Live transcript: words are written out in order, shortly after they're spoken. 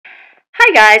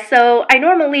Hi guys, so I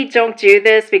normally don't do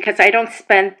this because I don't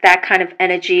spend that kind of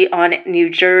energy on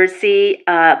New Jersey.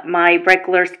 My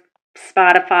regular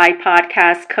Spotify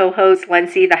podcast co-host,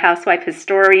 Lindsay, the housewife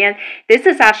historian, this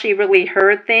is actually really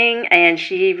her thing and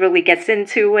she really gets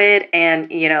into it.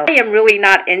 And, I am really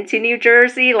not into New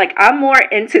Jersey. Like, I'm more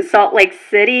into Salt Lake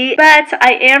City, but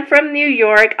I am from New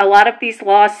York. A lot of these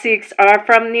lawsuits are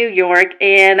from New York,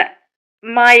 and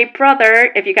my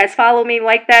brother, if you guys follow me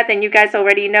like that, then you guys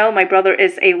already know my brother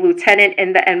is a lieutenant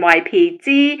in the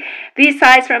NYPD.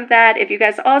 Besides from that, if you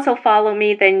guys also follow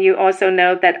me, then you also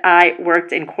know that I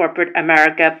worked in corporate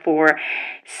America for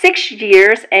 6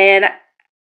 years. And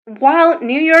while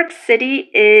New York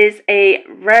City is a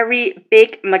very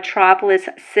big metropolis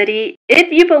city,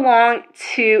 if you belong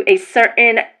to a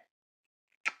certain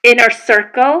inner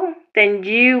circle, then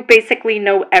you basically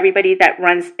know everybody that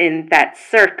runs in that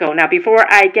circle. Now, before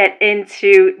I get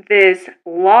into this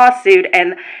lawsuit,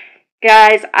 and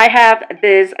guys, I have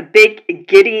this big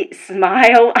giddy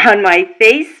smile on my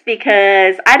face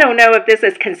because I don't know if this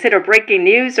is considered breaking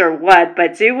news or what,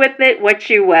 but do with it what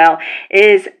you will.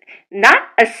 Is not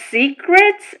a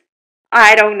secret.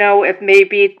 I don't know if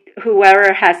maybe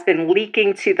whoever has been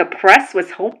leaking to the press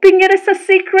was hoping it is a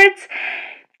secret,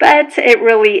 but it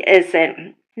really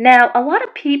isn't. Now, a lot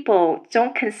of people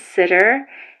don't consider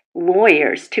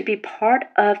lawyers to be part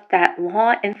of that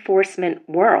law enforcement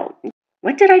world.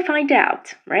 What did I find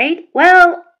out, right?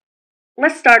 Well,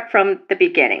 let's start from the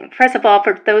beginning. First of all,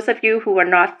 for those of you who are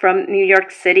not from New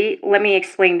York City, let me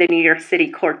explain the New York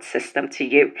City court system to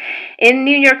you. In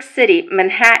New York City,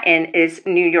 Manhattan is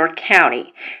New York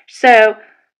County. So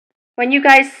when you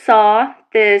guys saw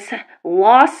this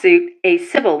lawsuit, a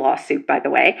civil lawsuit, by the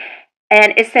way,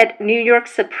 and it said New York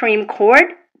Supreme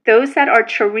Court, those that are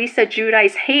Teresa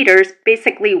Giudice haters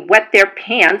basically wet their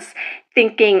pants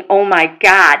thinking, oh my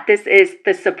God, this is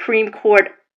the Supreme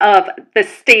Court of the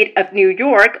state of New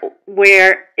York,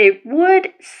 where it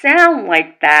would sound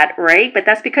like that, right? But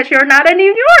that's because you're not a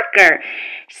New Yorker.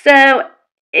 So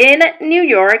in New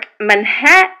York,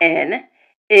 Manhattan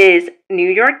is New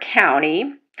York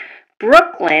County.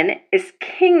 Brooklyn is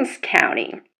Kings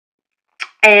County.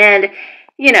 And,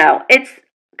 it's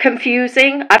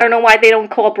confusing. I don't know why they don't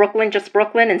call Brooklyn just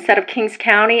Brooklyn instead of Kings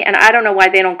County. And I don't know why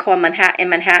they don't call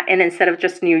Manhattan instead of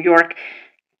just New York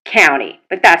County.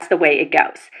 But that's the way it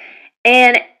goes.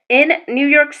 And in New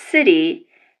York City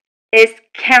is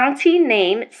county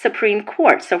name Supreme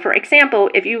Court. So for example,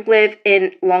 if you live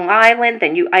in Long Island,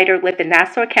 then you either live in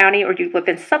Nassau County or you live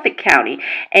in Suffolk County.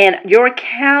 And your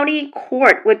county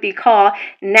court would be called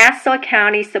Nassau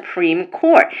County Supreme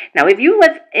Court. Now, if you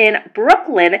live in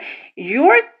Brooklyn,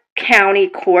 your county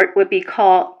court would be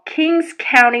called Kings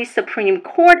County Supreme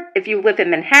Court. If you live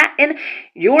in Manhattan,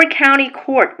 your county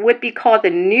court would be called the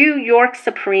New York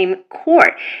Supreme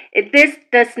Court. This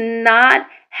does not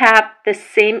have the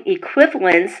same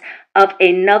equivalence of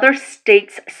another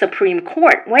state's Supreme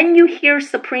Court. When you hear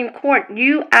Supreme Court,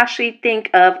 you actually think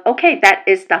of, okay, that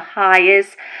is the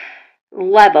highest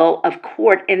level of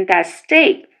court in that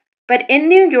state. But in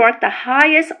New York, the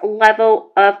highest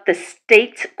level of the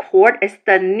state court is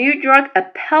the New York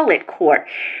Appellate Court.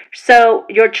 So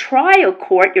your trial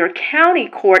court, your county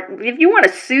court, if you want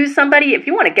to sue somebody, if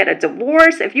you want to get a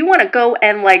divorce, if you want to go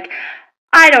and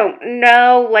I don't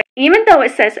know, even though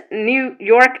it says New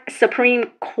York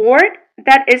Supreme Court,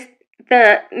 that is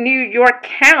the New York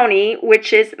County,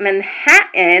 which is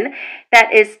Manhattan,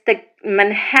 that is the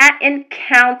Manhattan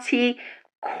County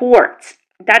Court.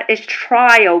 That is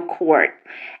trial court.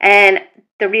 And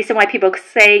the reason why people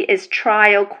say is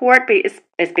trial court is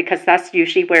because that's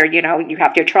usually where, you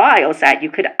have your trials at. You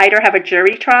could either have a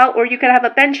jury trial or you could have a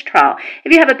bench trial.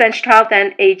 If you have a bench trial,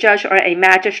 then a judge or a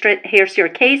magistrate hears your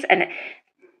case, and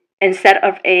instead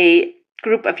of a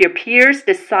group of your peers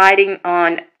deciding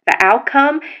on the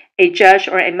outcome, a judge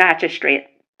or a magistrate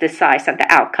decides on the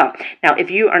outcome. Now, if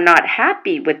you are not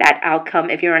happy with that outcome,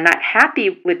 if you are not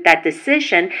happy with that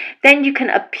decision, then you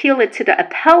can appeal it to the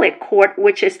appellate court,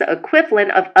 which is the equivalent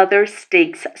of other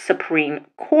states' Supreme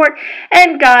Court.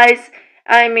 And guys,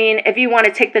 if you want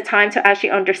to take the time to actually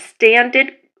understand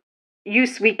it,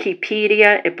 use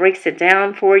Wikipedia. It breaks it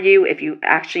down for you if you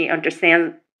actually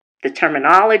understand the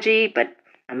terminology, but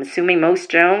I'm assuming most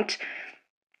don't.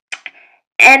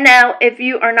 And now, if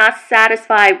you are not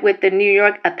satisfied with the New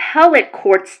York Appellate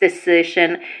Court's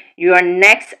decision, your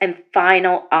next and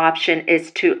final option is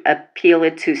to appeal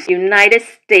it to United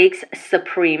States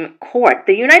Supreme Court.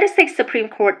 The United States Supreme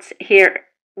Court here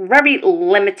very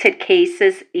limited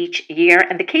cases each year,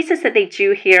 and the cases that they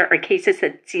do here are cases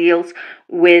that deals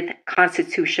with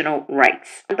constitutional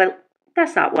rights. But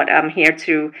that's not what I'm here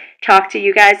to talk to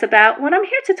you guys about. What I'm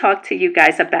here to talk to you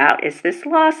guys about is this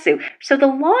lawsuit. So the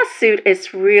lawsuit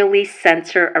is really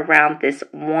centered around this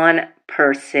one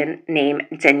person named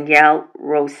Danielle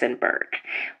Rosenberg.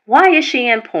 Why is she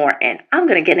important? I'm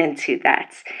going to get into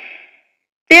that.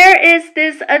 There is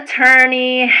this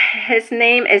attorney. His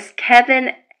name is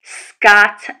Kevin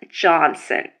Scott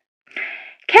Johnson.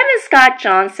 Kevin Scott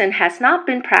Johnson has not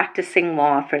been practicing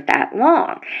law for that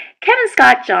long. Kevin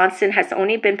Scott Johnson has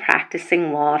only been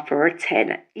practicing law for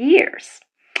 10 years.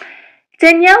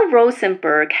 Danielle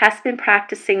Rosenberg has been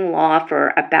practicing law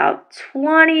for about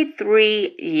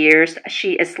 23 years.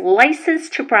 She is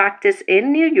licensed to practice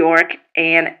in New York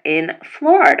and in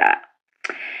Florida.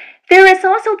 There is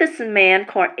also this man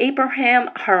called Abraham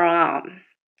Haram.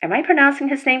 Am I pronouncing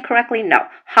his name correctly? No.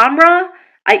 Hamra?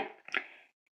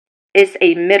 Is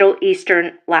a Middle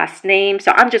Eastern last name,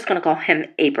 so I'm just going to call him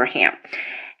Abraham.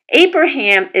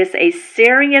 Abraham is a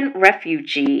Syrian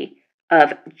refugee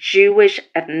of Jewish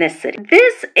ethnicity.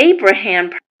 This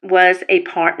Abraham was a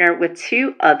partner with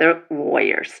two other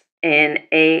lawyers in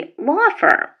a law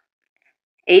firm.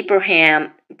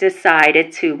 Abraham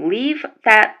decided to leave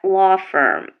that law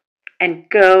firm and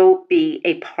go be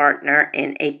a partner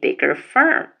in a bigger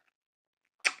firm.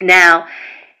 Now,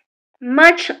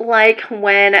 much like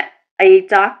when a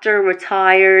doctor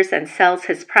retires and sells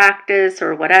his practice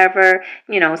or whatever,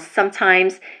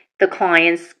 sometimes the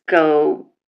clients go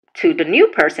to the new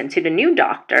person, to the new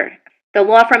doctor. The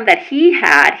law firm that he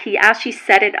actually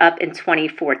set it up in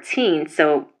 2014,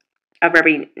 so a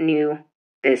very new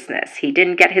business. He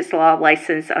didn't get his law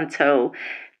license until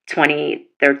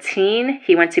 2013.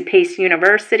 He went to Pace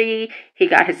University. He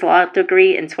got his law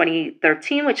degree in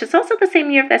 2013, which is also the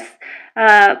same year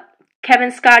that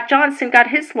Kevin Scott Johnson got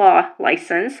his law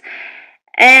license,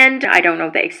 and I don't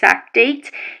know the exact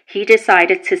date. He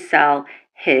decided to sell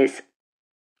his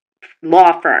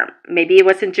law firm. Maybe it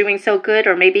wasn't doing so good,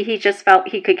 or maybe he just felt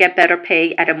he could get better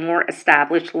pay at a more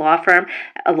established law firm,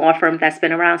 a law firm that's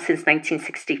been around since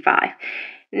 1965.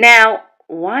 Now,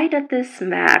 why did this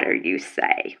matter, you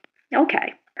say?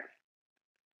 Okay.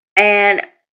 And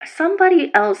somebody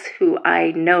else who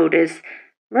I noticed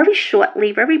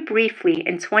very briefly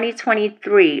in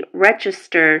 2023,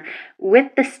 registered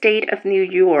with the state of New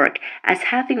York as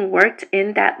having worked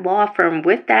in that law firm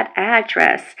with that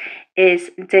address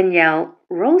is Danielle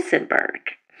Rosenberg.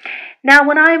 Now,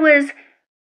 when I was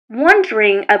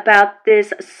wondering about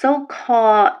this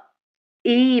so-called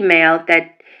email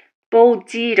that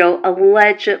Boldito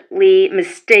allegedly,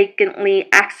 mistakenly,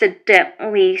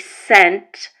 accidentally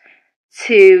sent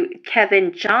to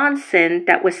Kevin Johnson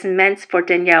that was meant for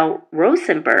Danielle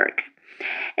Rosenberg,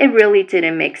 it really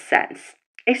didn't make sense,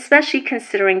 especially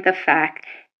considering the fact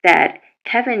that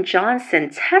Kevin Johnson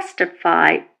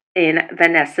testified in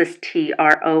Vanessa's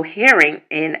TRO hearing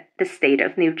in the state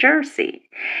of New Jersey.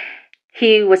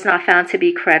 He was not found to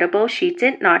be credible. She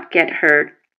did not get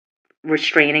her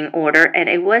restraining order, and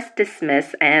it was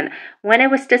dismissed. And when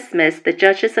it was dismissed, the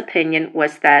judge's opinion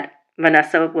was that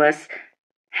Vanessa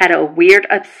had a weird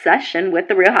obsession with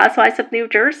the Real Housewives of New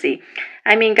Jersey.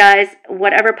 I mean, guys,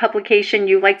 whatever publication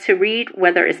you like to read,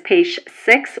 whether it's Page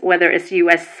 6, whether it's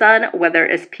U.S. Sun, whether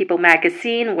it's People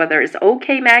Magazine, whether it's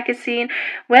OK Magazine,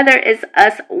 whether it's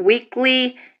Us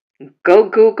Weekly, go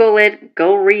Google it,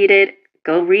 go read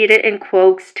it in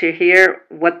quotes to hear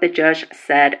what the judge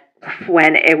said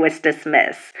when it was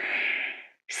dismissed.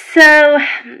 So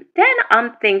then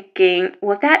I'm thinking,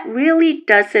 well, that really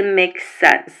doesn't make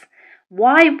sense.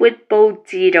 Why would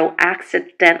Boldito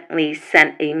accidentally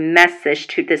send a message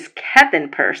to this Kevin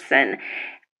person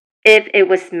if it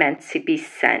was meant to be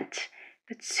sent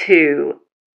to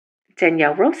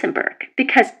Danielle Rosenberg?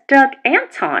 Because Doug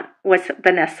Anton was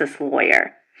Vanessa's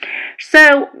lawyer.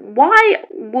 So why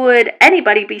would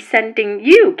anybody be sending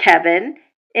you, Kevin,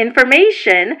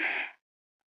 information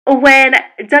when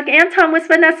Doug Anton was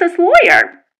Vanessa's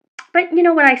lawyer? But you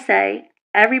know what I say?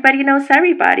 Everybody knows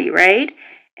everybody, right?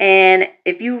 And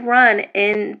if you run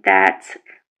in that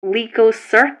legal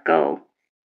circle,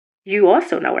 you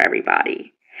also know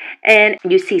everybody. And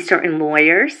you see certain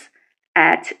lawyers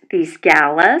at these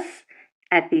galas,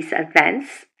 at these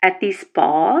events, at these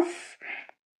balls.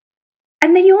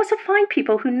 And then you also find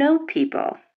people who know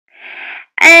people.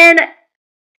 And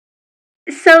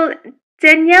so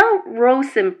Danielle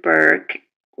Rosenberg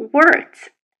worked.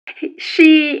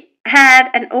 She had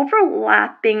an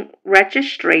overlapping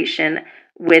registration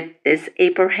with this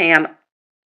Abraham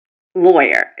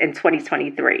lawyer in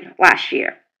 2023, last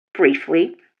year,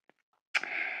 briefly.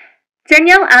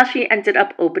 Danielle actually ended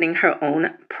up opening her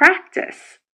own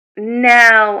practice.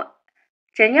 Now,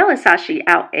 Danielle is actually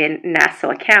out in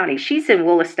Nassau County. She's in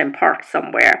Williston Park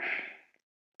somewhere.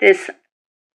 This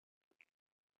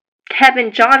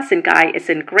Kevin Johnson guy is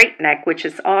in Great Neck, which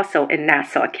is also in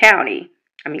Nassau County.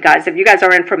 I mean, guys, if you guys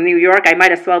are in from New York, I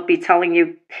might as well be telling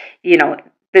you,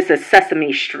 this is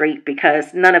Sesame Street,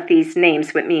 because none of these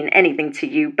names would mean anything to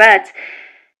you. But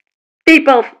they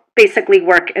both basically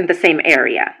work in the same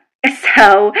area.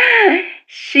 So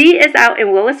she is out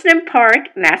in Williston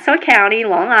Park, Nassau County,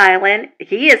 Long Island.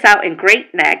 He is out in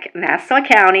Great Neck, Nassau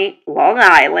County, Long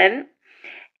Island.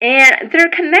 And their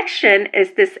connection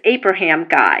is this Abraham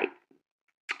guy.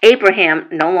 Abraham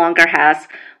no longer has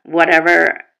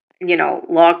whatever,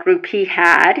 law group he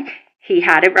had. He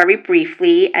had it very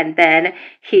briefly, and then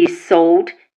he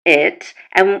sold it.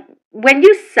 And when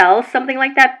you sell something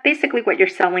like that, basically what you're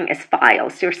selling is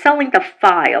files. You're selling the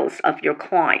files of your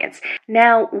clients.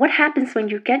 Now, what happens when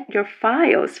you get your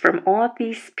files from all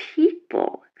these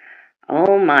people?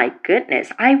 Oh my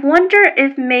goodness. I wonder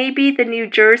if maybe the New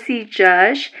Jersey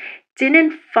judge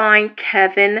didn't find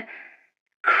Kevin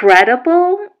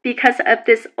credible because of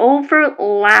this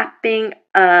overlapping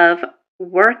of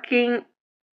working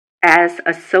as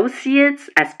associates,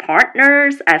 as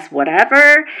partners, as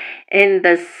whatever, in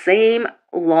the same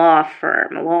law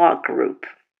firm, law group.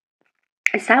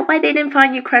 Is that why they didn't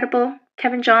find you credible,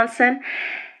 Kevin Johnson?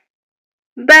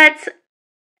 But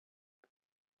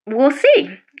we'll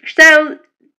see. So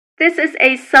this is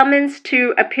a summons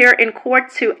to appear in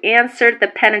court to answer the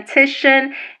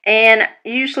petition. And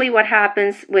usually what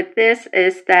happens with this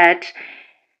is that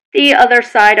the other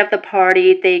side of the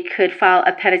party, they could file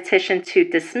a petition to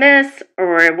dismiss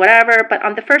or whatever. But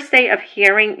on the first day of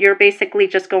hearing, you're basically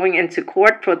just going into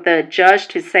court for the judge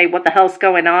to say what the hell's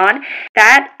going on.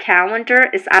 That calendar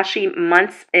is actually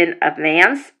months in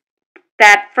advance.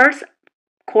 That first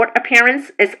court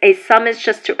appearance is a summons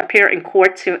just to appear in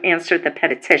court to answer the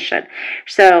petition.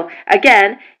 So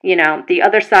again, the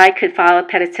other side could file a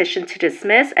petition to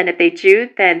dismiss, and if they do,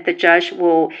 then the judge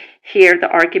will hear the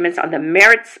arguments on the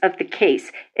merits of the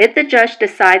case. If the judge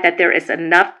decides that there is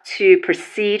enough to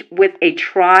proceed with a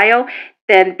trial,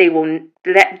 then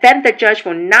the judge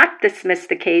will not dismiss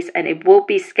the case, and it will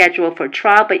be scheduled for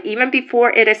trial. But even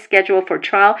before it is scheduled for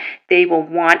trial, they will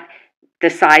want the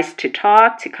sides to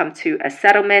talk, to come to a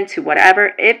settlement, to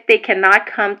whatever. If they cannot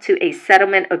come to a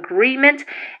settlement agreement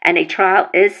and a trial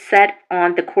is set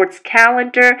on the court's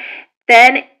calendar,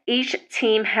 then each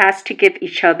team has to give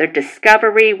each other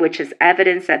discovery, which is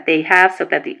evidence that they have, so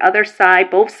that the other side,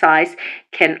 both sides,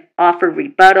 can offer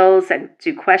rebuttals and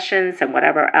do questions and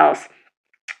whatever else.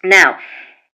 Now,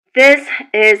 this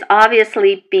is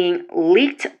obviously being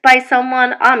leaked by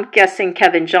someone. I'm guessing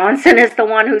Kevin Johnson is the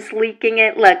one who's leaking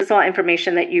it. This is all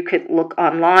information that you could look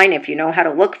online if you know how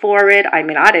to look for it. I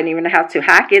mean, I didn't even have to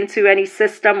hack into any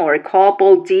system or call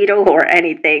Bolito or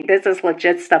anything. This is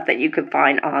legit stuff that you could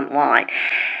find online.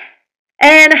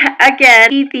 And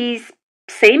again, these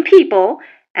same people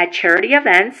at charity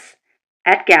events,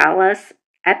 at galas,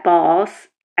 at balls,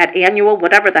 at annual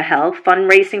whatever the hell,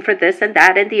 fundraising for this and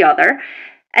that and the other.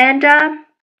 And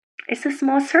it's a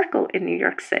small circle in New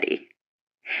York City.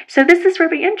 So this is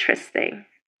very interesting.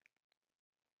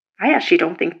 I actually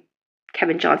don't think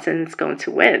Kevin Johnson is going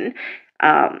to win.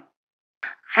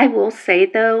 I will say,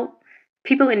 though,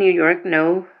 people in New York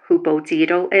know who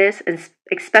Bolito is,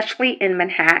 especially in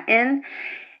Manhattan.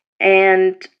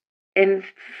 And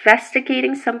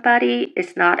investigating somebody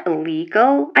is not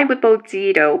illegal. Why would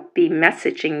Bolito be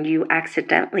messaging you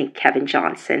accidentally, Kevin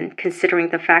Johnson, considering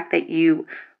the fact that you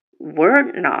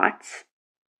were not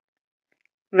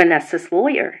Vanessa's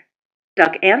lawyer?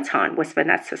 Doug Anton was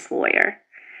Vanessa's lawyer.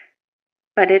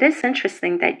 But it is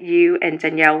interesting that you and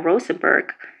Danielle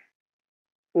Rosenberg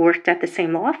worked at the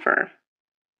same law firm.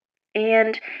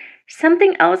 And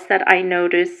something else that I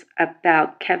noticed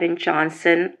about Kevin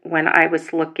Johnson when I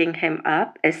was looking him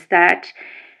up is that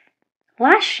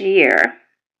last year,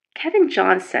 Kevin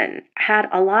Johnson had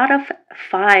a lot of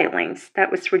filings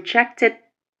that was rejected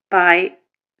by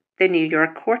the New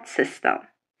York court system.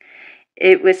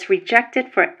 It was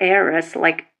rejected for errors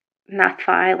like not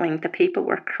filing the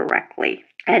paperwork correctly.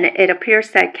 And it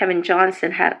appears that Kevin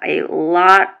Johnson had a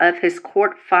lot of his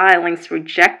court filings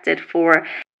rejected for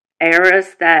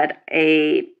errors that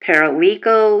a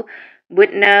paralegal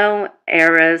would know,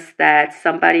 errors that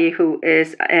somebody who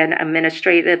is an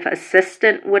administrative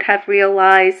assistant would have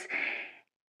realized.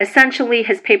 Essentially,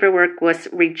 his paperwork was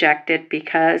rejected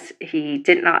because he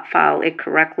did not file it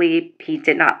correctly. He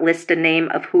did not list the name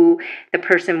of who the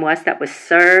person was that was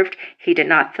served. He did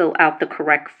not fill out the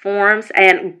correct forms.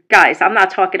 And guys, I'm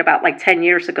not talking about like 10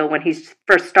 years ago when he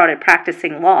first started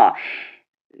practicing law.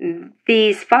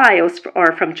 These files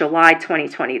are from July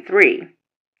 2023,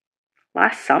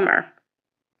 last summer.